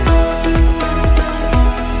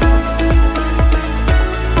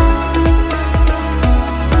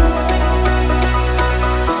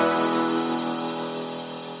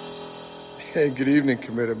Hey, good evening,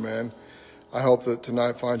 Committed Man. I hope that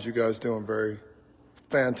tonight finds you guys doing very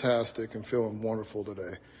fantastic and feeling wonderful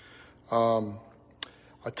today.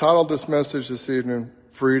 I titled this message this evening,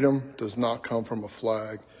 Freedom Does Not Come from a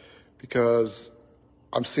Flag, because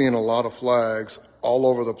I'm seeing a lot of flags all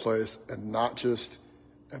over the place and not just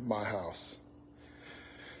at my house.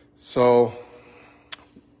 So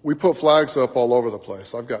we put flags up all over the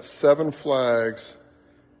place. I've got 7 flags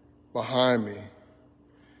behind me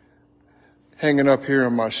hanging up here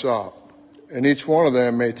in my shop. And each one of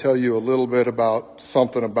them may tell you a little bit about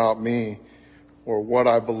something about me or what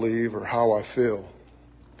I believe or how I feel.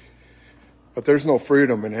 But there's no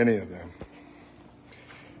freedom in any of them.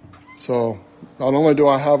 So not only do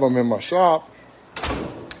I have them in my shop,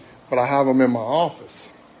 but I have them in my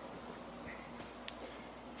office.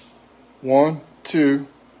 1, 2,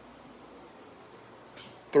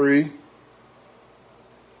 3,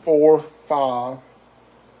 4, 5,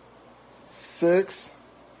 6,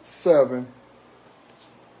 7,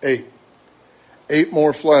 8. 8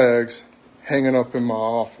 more flags hanging up in my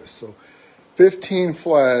office. So 15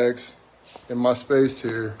 flags in my space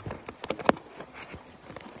here.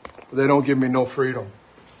 They don't give me no freedom.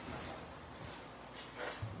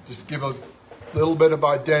 Just give a little bit of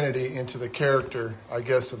identity into the character, I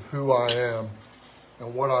guess, of who I am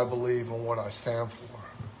and what I believe and what I stand for.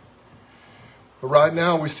 But right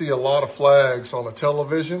now we see a lot of flags on the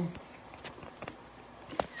television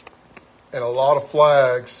and a lot of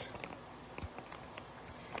flags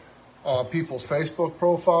on people's Facebook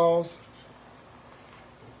profiles.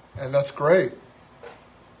 And that's great.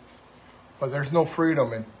 But there's no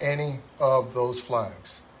freedom in any of those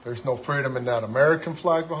flags. There's no freedom in that American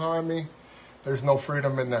flag behind me. There's no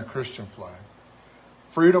freedom in that Christian flag.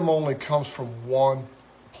 Freedom only comes from one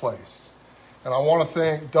place. And I want to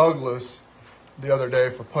thank Douglas the other day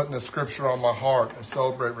for putting the scripture on my heart and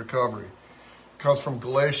Celebrate Recovery. It comes from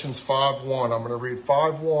Galatians 5:1. I'm going to read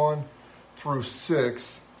 5:1 through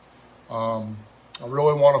 6. I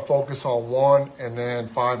really want to focus on 1 and then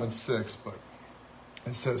 5 and 6. But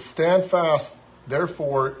it says, "Stand fast,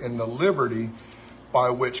 therefore, in the liberty by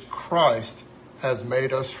which Christ has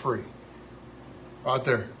made us free." Right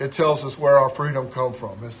there. It tells us where our freedom comes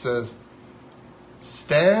from. It says,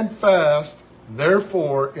 "Stand fast,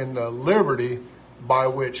 therefore, in the liberty by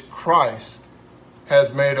which Christ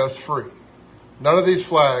has made us free." None of these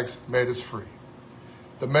flags made us free.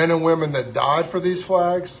 The men and women that died for these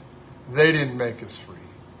flags, they didn't make us free.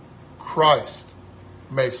 Christ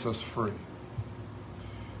makes us free.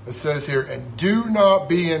 It says here, "And do not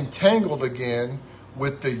be entangled again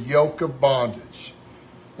with the yoke of bondage.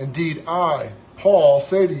 Indeed, I, Paul,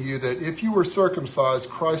 say to you that if you were circumcised,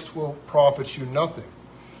 Christ will profit you nothing.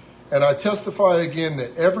 And I testify again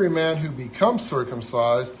that every man who becomes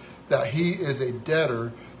circumcised, that he is a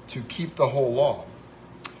debtor to keep the whole law.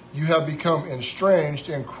 You have become estranged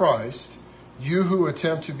in Christ. You who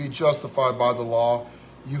attempt to be justified by the law,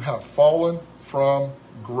 you have fallen from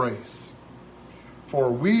grace.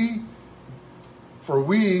 For we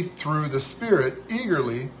through the Spirit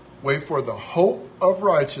eagerly wait for the hope of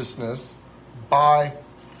righteousness by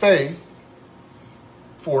faith.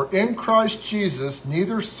 For in Christ Jesus,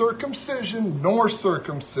 neither circumcision nor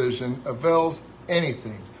circumcision avails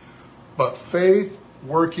anything, but faith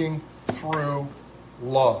working through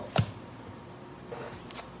love."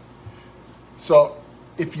 So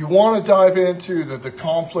if you want to dive into the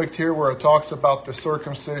conflict here where it talks about the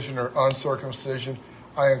circumcision or uncircumcision,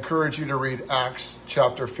 I encourage you to read Acts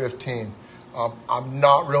chapter 15. I'm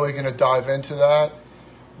not really going to dive into that.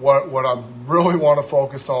 What I really want to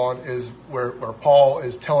focus on is where Paul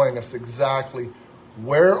is telling us exactly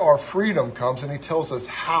where our freedom comes, and he tells us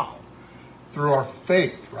how. Through our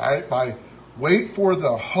faith, right? By wait for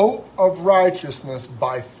the hope of righteousness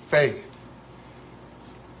by faith.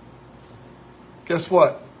 Guess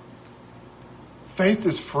what? Faith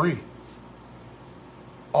is free.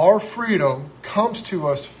 Our freedom comes to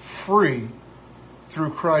us free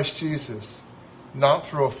through Christ Jesus, not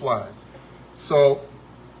through a flag. So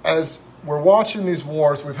as we're watching these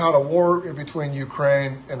wars, we've had a war between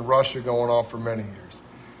Ukraine and Russia going on for many years.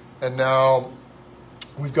 And now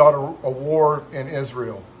we've got a war in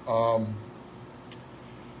Israel.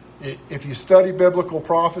 If you study biblical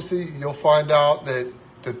prophecy, you'll find out that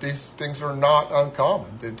these things are not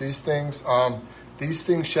uncommon, that these things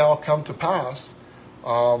shall come to pass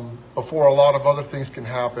before a lot of other things can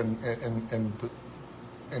happen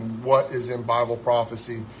in what is in Bible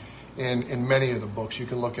prophecy in many of the books. You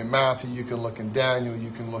can look in Matthew, you can look in Daniel,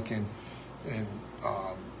 you can look in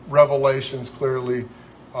Revelations clearly.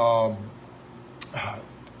 I'm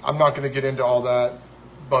not going to get into all that,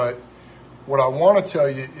 but what I want to tell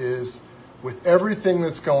you is with everything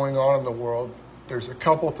that's going on in the world, there's a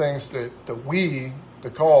couple things that we, the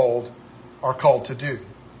called, are called to do.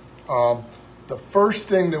 The first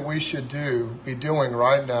thing that we should be doing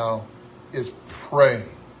right now is praying.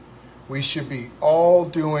 We should be all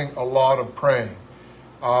doing a lot of praying.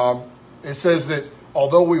 It says that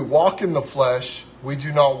although we walk in the flesh, we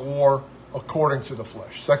do not war according to the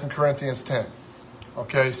flesh. 2 Corinthians 10.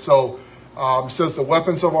 Okay, so it says the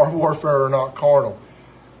weapons of our warfare are not carnal.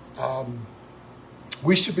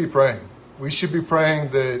 We should be praying. We should be praying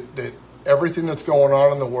that everything that's going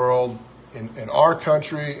on in the world, in our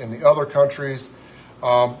country, in the other countries,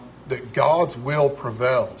 that God's will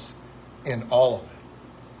prevails in all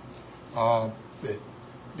of it.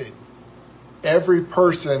 That every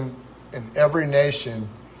person in every nation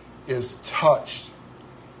is touched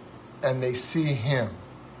and they see him,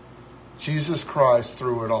 Jesus Christ,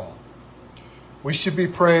 through it all. We should be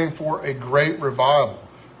praying for a great revival,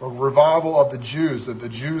 a revival of the Jews, that the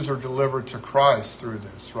Jews are delivered to Christ through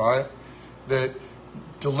this, right? That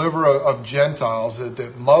deliver of Gentiles,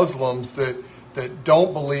 that Muslims that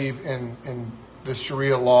don't believe in the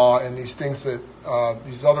Sharia law and these things that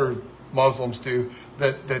these other Muslims do,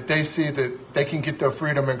 that they see that they can get their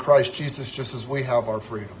freedom in Christ Jesus just as we have our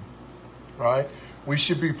freedom, right? We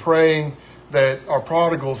should be praying that our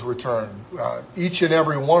prodigals return. Each and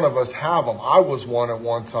every one of us have them. I was one at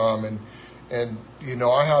one time, and you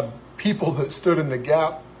know, I had people that stood in the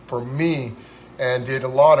gap for me and did a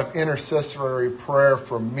lot of intercessory prayer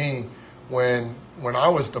for me when I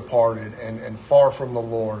was departed and far from the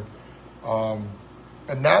Lord.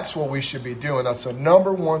 And that's what we should be doing. That's the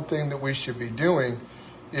number one thing that we should be doing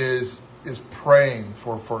is praying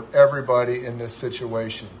for everybody in this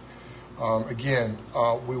situation. Again,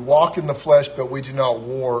 we walk in the flesh, but we do not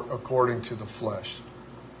war according to the flesh.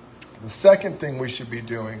 The second thing we should be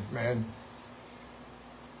doing, man,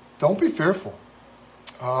 don't be fearful,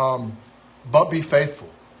 but be faithful.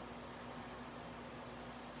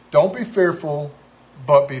 Don't be fearful,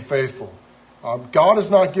 but be faithful. God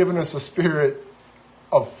has not given us a spirit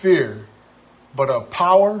of fear, but of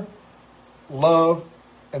power, love,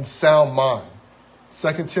 and sound mind.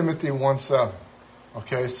 2 Timothy 1:7.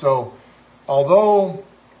 Okay, so although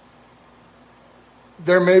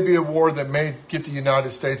there may be a war that may get the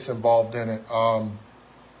United States involved in it,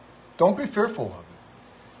 don't be fearful of it.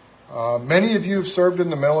 Many of you have served in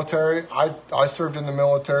the military. I served in the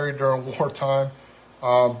military during wartime.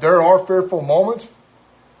 There are fearful moments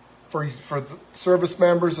for the service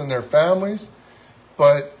members and their families,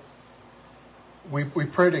 but we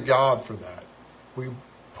pray to God for that. We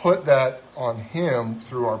put that on Him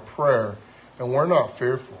through our prayer, and we're not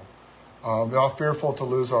fearful. We're not fearful to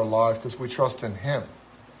lose our life because we trust in Him.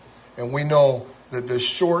 And we know that this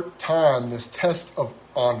short time, this test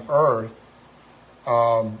on earth,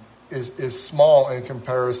 is small in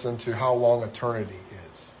comparison to how long eternity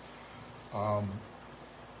is.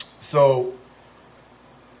 So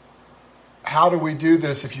how do we do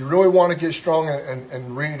this? If you really want to get strong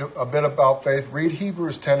and read a bit about faith, read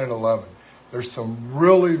Hebrews 10 and 11. There's some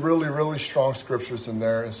really, really, really strong scriptures in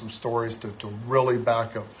there and some stories to really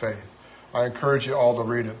back up faith. I encourage you all to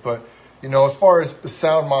read it. But, you know, as far as the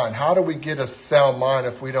sound mind, how do we get a sound mind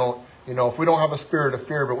if we don't have a spirit of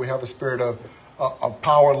fear, but we have a spirit of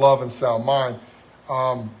power, love, and sound mind?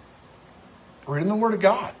 Reading the Word of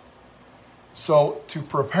God. So to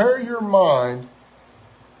prepare your mind,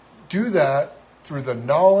 do that through the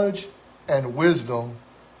knowledge and wisdom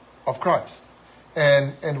of Christ.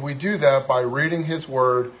 And we do that by reading His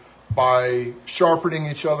Word, by sharpening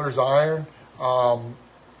each other's iron,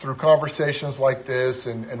 through conversations like this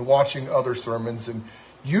and watching other sermons and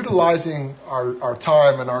utilizing our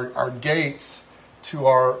time and our gates to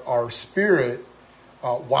our spirit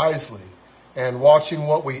wisely, and watching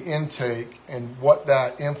what we intake and what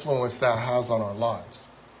that influence that has on our lives.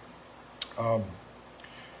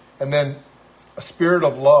 And then a spirit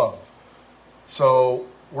of love. So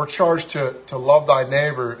we're charged to love thy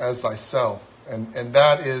neighbor as thyself. And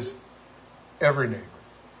that is every neighbor,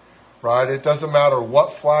 right? It doesn't matter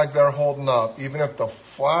what flag they're holding up. Even if the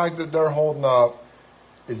flag that they're holding up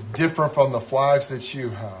is different from the flags that you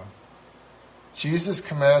have, Jesus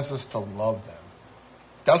commands us to love them.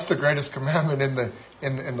 That's the greatest commandment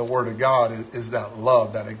in the Word of God is that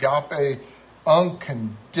love, that agape,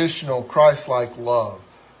 unconditional, Christ-like love.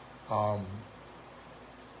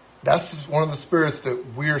 That's one of the spirits that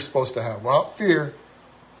we are supposed to have. Not fear,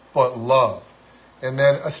 but love. And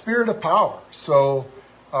then a spirit of power. So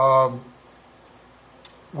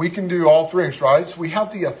we can do all three, right? So we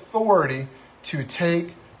have the authority to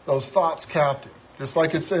take those thoughts captive. Just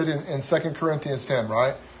like it said in 2 Corinthians 10,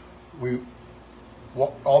 right?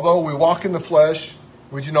 although we walk in the flesh,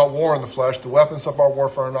 we do not war in the flesh. The weapons of our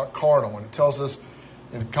warfare are not carnal. And it tells us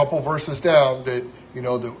in a couple verses down that,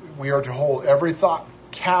 that we are to hold every thought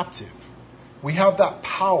captive. We have that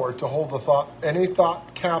power to hold any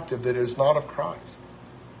thought captive that is not of Christ.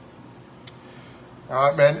 All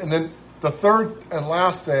right, man. And then the third and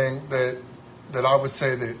last thing that I would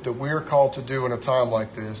say that we're called to do in a time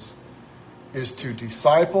like this is to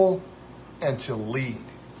disciple and to lead.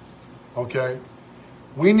 Okay?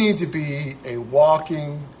 We need to be a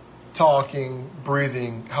walking, talking,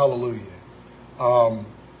 breathing hallelujah.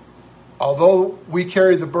 Although we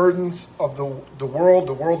carry the burdens of the world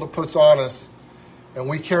that puts on us, and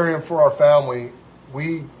we carry them for our family,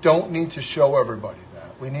 we don't need to show everybody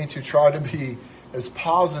that. We need to try to be as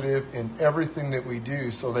positive in everything that we do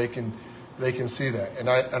so they can see that. And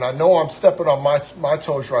I know I'm stepping on my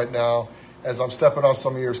toes right now as I'm stepping on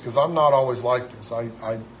some of yours, because I'm not always like this. I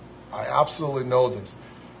absolutely know this.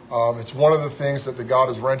 It's one of the things that God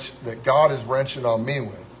is wrenching on me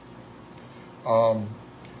with.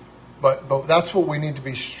 But that's what we need to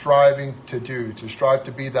be striving to do, to strive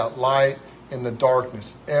to be that light in the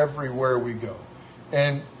darkness everywhere we go.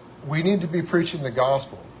 And we need to be preaching the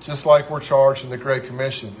gospel, just like we're charged in the Great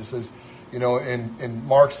Commission. It says, in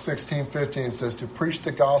Mark 16:15, it says to preach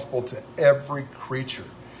the gospel to every creature.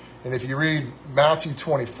 And if you read Matthew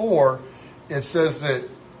 24, it says that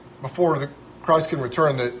before Christ can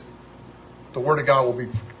return, that the word of God will be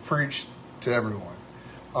preached to everyone.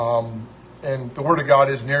 And the word of God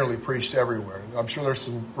is nearly preached everywhere. I'm sure there's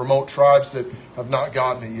some remote tribes that have not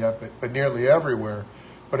gotten it yet, but nearly everywhere.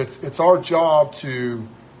 But it's our job to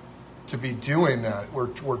be doing that.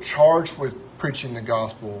 We're charged with preaching the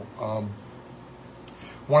gospel.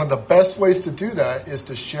 One of the best ways to do that is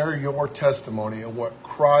to share your testimony of what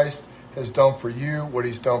Christ has done for you, what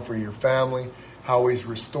he's done for your family, how he's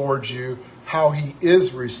restored you, how he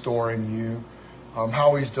is restoring you,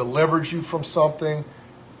 how he's delivered you from something.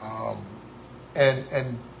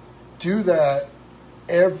 And do that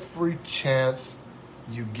every chance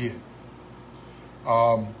you get.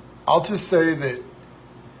 I'll just say that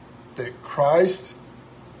Christ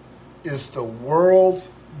is the world's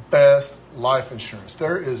best life insurance.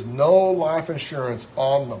 There is no life insurance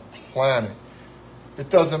on the planet. It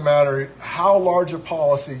doesn't matter how large a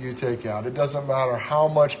policy you take out. It doesn't matter how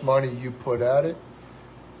much money you put at it.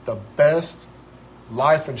 The best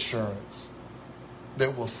life insurance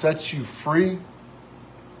that will set you free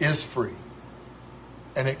is free.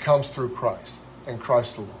 And it comes through Christ and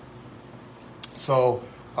Christ alone. So,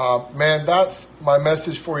 man, that's my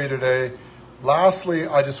message for you today. Lastly,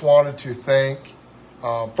 I just wanted to thank,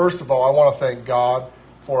 first of all, I want to thank God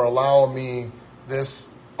for allowing me this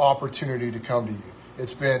opportunity to come to you.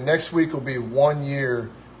 Next week will be 1 year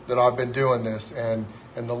that I've been doing this, and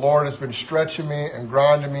the Lord has been stretching me and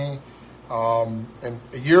grinding me. And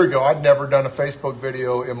a year ago, I'd never done a Facebook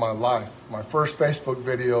video in my life. My first Facebook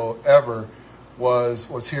video ever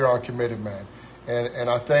was here on Committed Man. And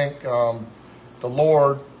I thank the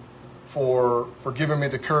Lord for giving me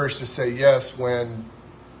the courage to say yes when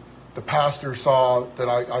the pastor saw that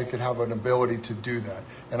I could have an ability to do that.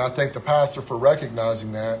 And I thank the pastor for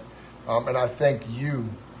recognizing that. And I thank you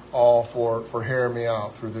all for hearing me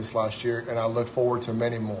out through this last year. And I look forward to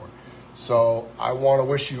many more. So I want to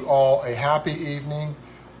wish you all a happy evening.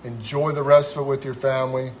 Enjoy the rest of it with your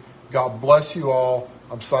family. God bless you all.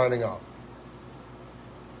 I'm signing off.